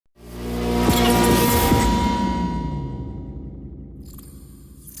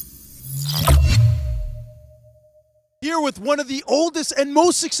with one of the oldest and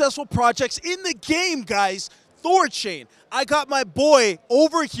most successful projects in the game, guys, THORChain. I got my boy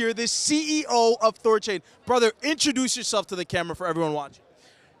over here, the CEO of THORChain. Brother, introduce yourself to the camera for everyone watching.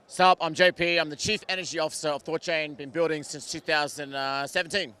 Sup, I'm JP. I'm the Chief Energy Officer of THORChain. Been building since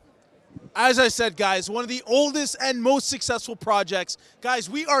 2017. As I said, guys, one of the oldest and most successful projects. Guys,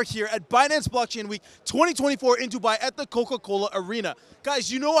 we are here at Binance Blockchain Week 2024 in Dubai at the Coca-Cola Arena.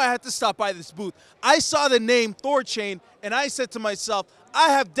 Guys, you know I had to stop by this booth. I saw the name THORChain, and I said to myself, I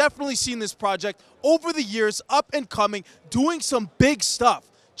have definitely seen this project over the years, up and coming, doing some big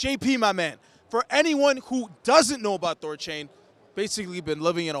stuff. JP, my man, for anyone who doesn't know about THORChain, basically been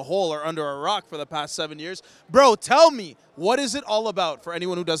living in a hole or under a rock for the past 7 years. Bro, tell me, what is it all about for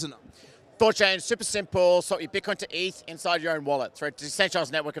anyone who doesn't know? THORChain, super simple. Swap your Bitcoin to ETH inside your own wallet through a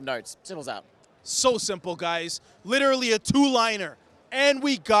decentralized network of nodes. Simple as that. So simple, guys. Literally a two-liner. And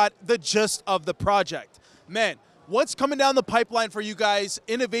we got the gist of the project. Man, what's coming down the pipeline for you guys?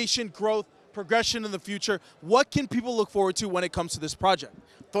 Innovation, growth, progression in the future. What can people look forward to when it comes to this project?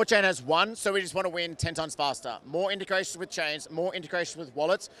 THORChain has one, so we just want to win 10 times faster. More integrations with chains, more integrations with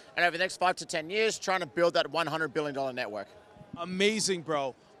wallets, and over the next 5 to 10 years, trying to build that $100 billion network. Amazing,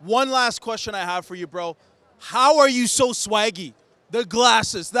 bro. One last question I have for you, bro. How are you so swaggy? The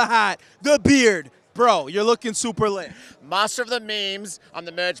glasses, the hat, the beard. Bro, you're looking super lit. Master of the memes. I'm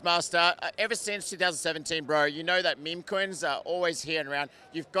the merge master. Ever since 2017, bro, you know that meme coins are always here and around.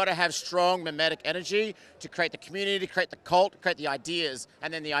 You've got to have strong mimetic energy to create the community, to create the cult, to create the ideas,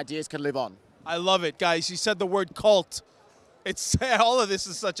 and then the ideas can live on. I love it, guys. You said the word cult. It's all of this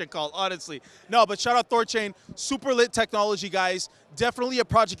is such a cult, honestly. No, but shout out THORChain. Super lit technology, guys. Definitely a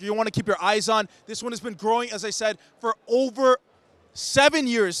project you want to keep your eyes on. This one has been growing, as I said, for over 7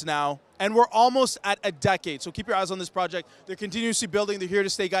 years now, and we're almost at a decade. So keep your eyes on this project. They're continuously building. They're here to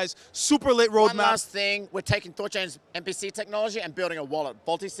stay, guys. Super lit roadmap. One last thing, we're taking THORChain's MPC technology and building a wallet.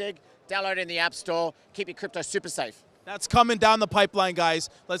 Multisig, download it in the App Store. Keep your crypto super safe. That's coming down the pipeline, guys.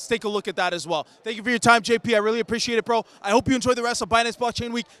 Let's take a look at that as well. Thank you for your time, JP. I really appreciate it, bro. I hope you enjoy the rest of Binance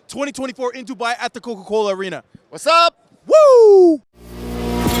Blockchain Week 2024 in Dubai at the Coca-Cola Arena. What's up? Woo!